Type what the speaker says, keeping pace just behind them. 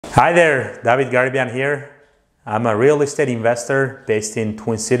Hi there, David Garibian here. I'm a real estate investor based in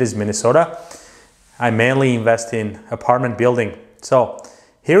Twin Cities, Minnesota. I mainly invest in apartment building. So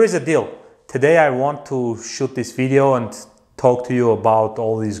here is the deal. Today I want to shoot this video and talk to you about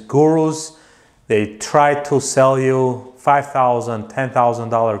all these gurus. They try to sell you $5,000,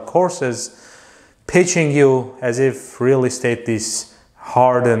 $10,000 courses, pitching you as if real estate is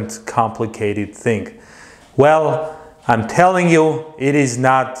hard and complicated thing. Well, I'm telling you, it is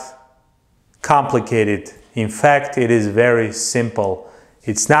not complicated. In fact, it is very simple.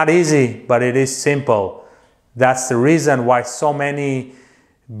 It's not easy, but it is simple. That's the reason why so many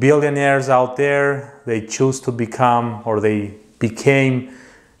billionaires out there, they choose to become, or they became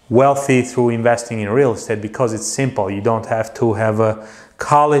wealthy through investing in real estate, because it's simple. You don't have to have a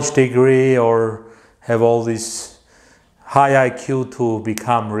college degree or have all this high IQ to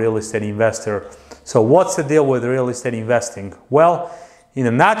become real estate investor. So what's the deal with real estate investing? Well, in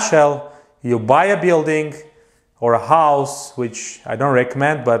a nutshell, you buy a building or a house, which I don't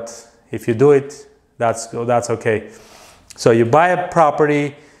recommend, but if you do it, that's okay. So you buy a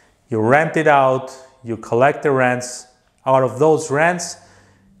property, you rent it out, you collect the rents. Out of those rents,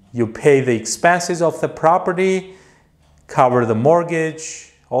 you pay the expenses of the property, cover the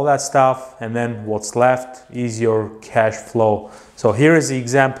mortgage, all that stuff, and then what's left is your cash flow. So here is the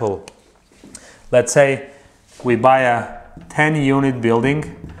example. Let's say we buy a 10-unit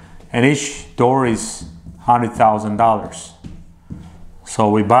building and each door is $100,000. So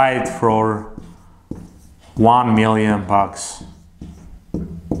we buy it for $1 million.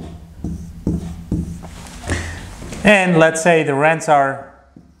 And let's say the rents are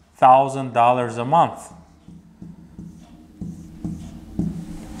 $1,000 a month.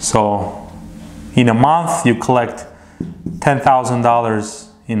 So in a month you collect $10,000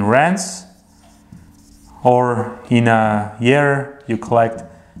 in rents, or in a year you collect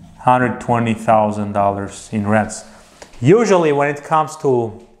 $120,000 in rents. Usually when it comes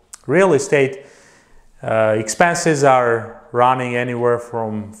to real estate, expenses are running anywhere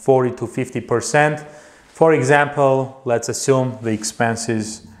from 40 to 50%. For example, let's assume the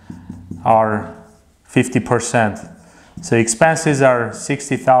expenses are 50%. So expenses are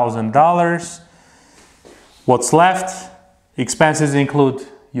 $60,000. What's left? Expenses include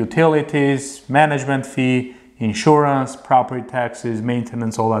utilities, management fee, insurance, property taxes,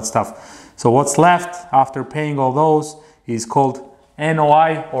 maintenance, all that stuff. So what's left after paying all those is called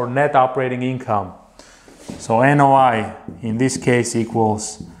NOI, or net operating income. So NOI in this case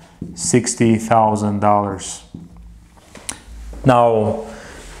equals $60,000. Now,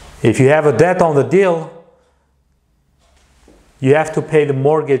 if you have a debt on the deal, you have to pay the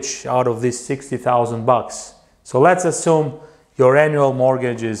mortgage out of this $60,000. So let's assume your annual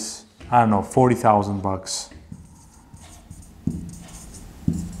mortgage is, I don't know, $40,000.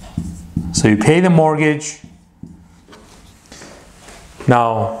 So you pay the mortgage.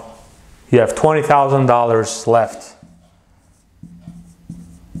 Now you have $20,000 left.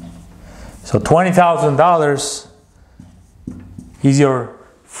 So $20,000 is your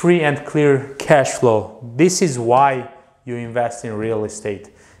free and clear cash flow. This is why you invest in real estate.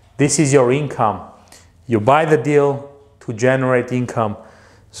 This is your income. You buy the deal to generate income.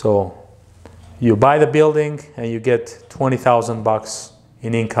 So you buy the building and you get $20,000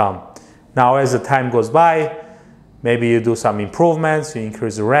 in income. Now as the time goes by, maybe you do some improvements, you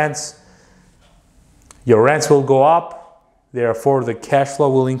increase the rents. Your rents will go up, therefore the cash flow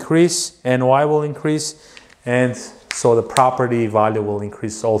will increase, NOI will increase, and so the property value will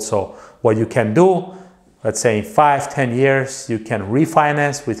increase also. What you can do, let's say in 5-10 years, you can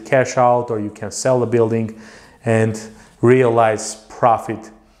refinance with cash out, or you can sell the building and realize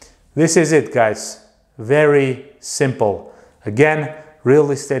profit. This is it, guys. Very simple. Again, real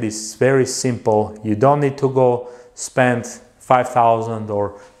estate is very simple. You don't need to go spend $5,000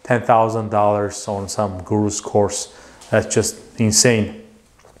 or $10,000 on some guru's course. That's just insane.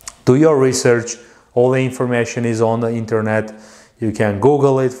 Do your research. All the information is on the internet. You can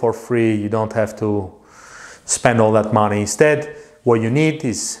Google it for free. You don't have to spend all that money. Instead, what you need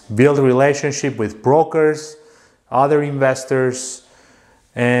is build a relationship with brokers, other investors,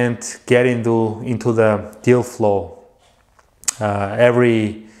 and get into the deal flow.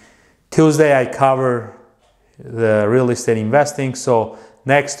 Every Tuesday I cover the real estate investing. So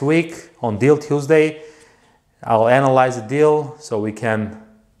next week on Deal Tuesday, I'll analyze the deal so we can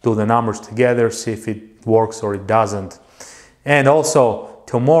do the numbers together, see if it works or it doesn't. And also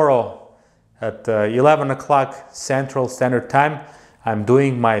tomorrow at 11 o'clock Central Standard Time, I'm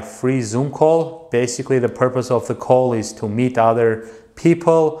doing my free Zoom call. Basically, the purpose of the call is to meet other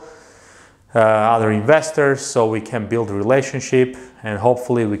people other investors, so we can build a relationship and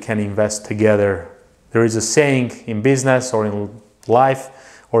hopefully we can invest together. There is a saying in business or in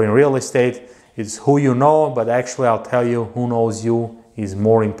life or in real estate, it's who you know, but actually I'll tell you, who knows you is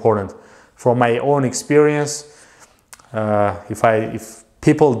more important. From my own experience, if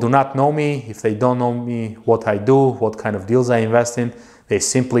people do not know me, if they don't know me, what I do, what kind of deals I invest in, they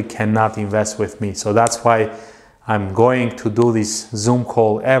simply cannot invest with me. So that's why I'm going to do this Zoom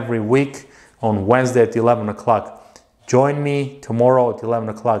call every week on Wednesday at 11 o'clock. Join me tomorrow at 11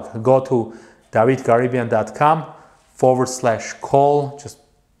 o'clock. Go to davidgaribian.com/call. Just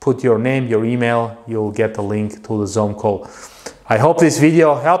put your name, your email, you'll get the link to the Zoom call. I hope this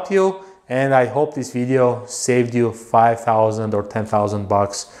video helped you, and I hope this video saved you 5,000 or 10,000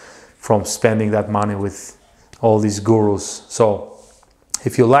 bucks from spending that money with all these gurus. So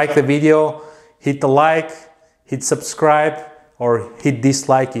if you like the video, hit the like, hit subscribe, or hit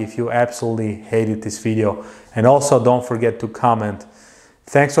dislike if you absolutely hated this video. And also don't forget to comment.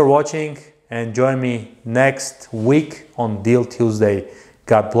 Thanks for watching, and join me next week on Deal Tuesday.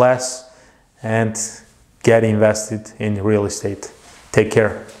 God bless, and get invested in real estate. Take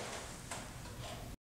care.